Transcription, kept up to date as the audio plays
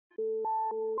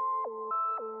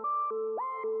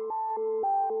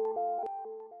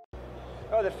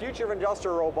Now, the future of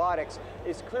industrial robotics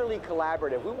is clearly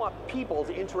collaborative. We want people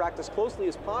to interact as closely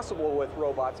as possible with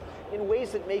robots in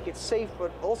ways that make it safe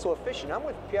but also efficient. I'm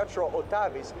with Pietro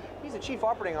Ottavis. He's the Chief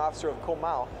Operating Officer of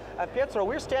Comau. Pietro,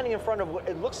 we're standing in front of what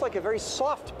it looks like a very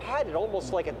soft padded,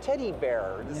 almost like a teddy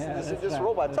bear, this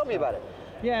robot. Tell me about it.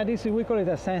 Yeah, we call it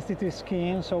a sensitive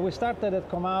skin. So we started at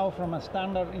Comau from a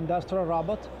standard industrial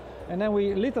robot, and then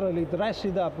we literally dress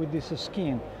it up with this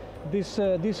skin. This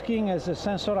skin is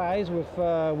sensorized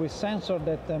with sensors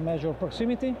that measure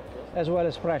proximity as well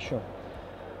as pressure.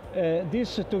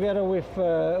 This, together with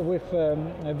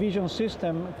a vision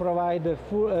system, provide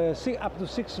up to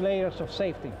 6 layers of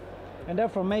safety, and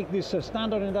therefore make this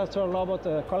standard industrial robot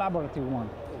a collaborative one.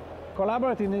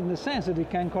 Collaborative in the sense that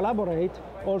it can collaborate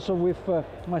also with a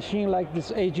machine like this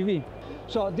AGV.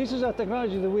 So this is a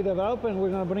technology that we developed, and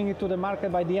we're going to bring it to the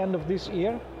market by the end of this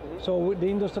year. So the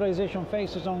industrialization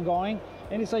phase is ongoing,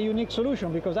 and it's a unique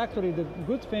solution because actually the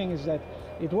good thing is that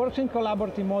it works in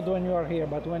collaborative mode when you are here,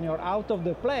 but when you're out of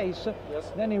the place,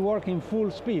 then it works in full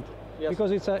speed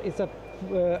because it's a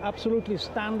absolutely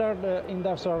standard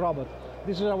industrial robot.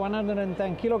 This is a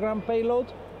 110 kilogram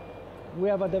payload. We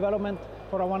have a development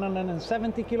for a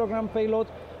 170 kilogram payload,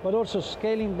 but also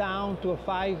scaling down to a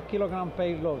 5 kilogram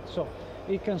payload. So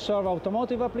it can serve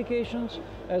automotive applications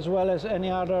as well as any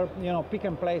other, pick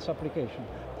and place application.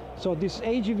 So this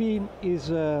AGV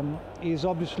is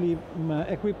obviously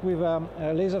equipped with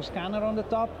a laser scanner on the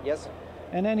top. Yes.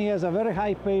 And then he has a very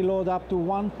high payload up to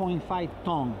 1.5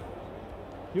 ton.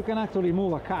 You can actually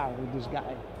move a car with this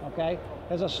guy, okay?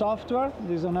 There's a software,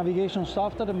 there's a navigation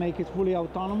software that makes it fully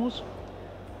autonomous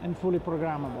and fully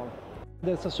programmable.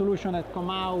 That's a solution at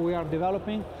Comau we are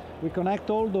developing. We connect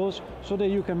all those so that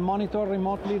you can monitor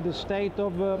remotely the state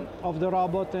of the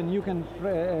robot, and you can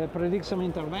predict some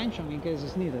intervention in case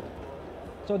it's needed.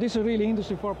 So this is really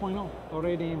Industry 4.0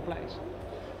 already in place.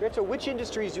 Pietro, which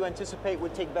industries do you anticipate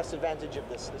would take best advantage of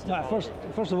this technology?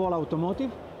 First of all,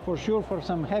 automotive, for sure. For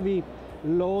some heavy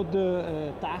load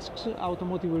tasks,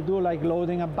 automotive will do, like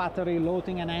loading a battery,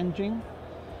 loading an engine.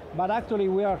 But actually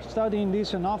we are studying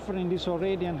this and offering this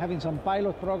already and having some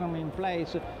pilot program in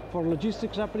place for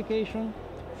logistics application,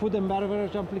 food and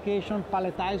beverage application,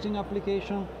 palletizing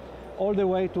application, all the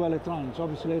way to electronics.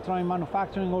 Obviously electronic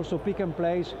manufacturing, also pick and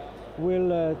place,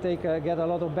 will get a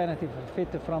lot of benefit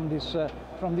from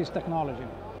this technology.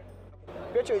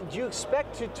 Pietro, do you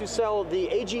expect to sell the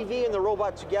AGV and the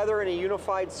robot together in a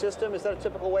unified system? Is that a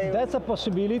typical way? That's a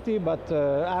possibility, but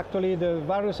actually the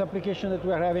various applications that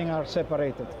we are having are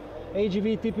separated.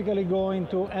 AGV typically go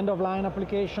into end-of-line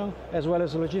application as well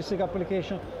as logistic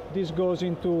application. This goes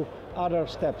into other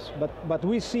steps, but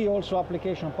we see also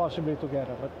application possibly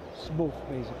together, but it's both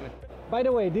basically. By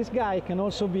the way, this guy can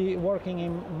also be working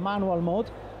in manual mode,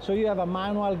 so you have a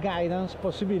manual guidance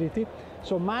possibility.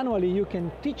 So manually you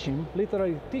can teach him,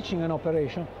 literally teaching an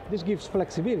operation. This gives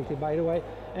flexibility, by the way,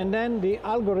 and then the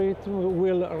algorithm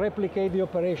will replicate the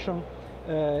operation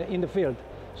in the field.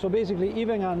 So basically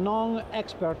even a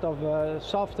non-expert of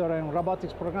software and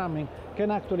robotics programming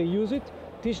can actually use it,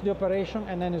 teach the operation,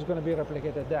 and then it's going to be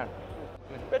replicated there.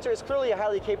 Pietro, it's clearly a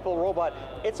highly capable robot.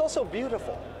 It's also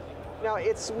beautiful. Now,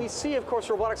 we see, of course,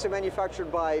 robotics are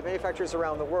manufactured by manufacturers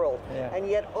around the world, and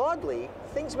yet, oddly,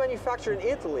 things manufactured in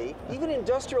Italy, even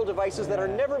industrial devices that are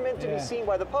never meant to be seen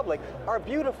by the public, are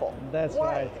beautiful. That's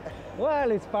Why? Right.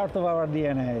 Well, it's part of our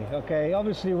DNA, okay?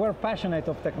 Obviously, we're passionate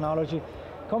of technology.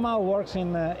 Comau works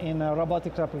in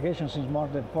robotics applications since more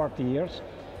than 40 years,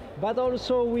 but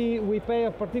also we pay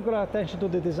a particular attention to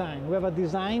the design. We have a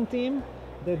design team.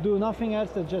 They do nothing else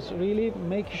than just really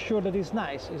make sure that it's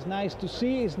nice. It's nice to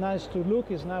see, it's nice to look,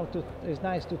 it's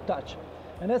nice to touch.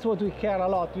 And that's what we care a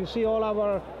lot. You see all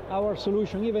our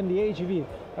solution, even the AGV,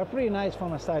 are pretty nice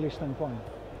from a stylish standpoint.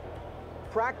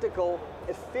 Practical,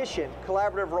 efficient,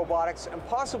 collaborative robotics, and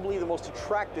possibly the most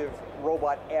attractive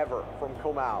robot ever from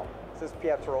Comau. This is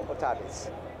Pietro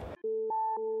Ottavis.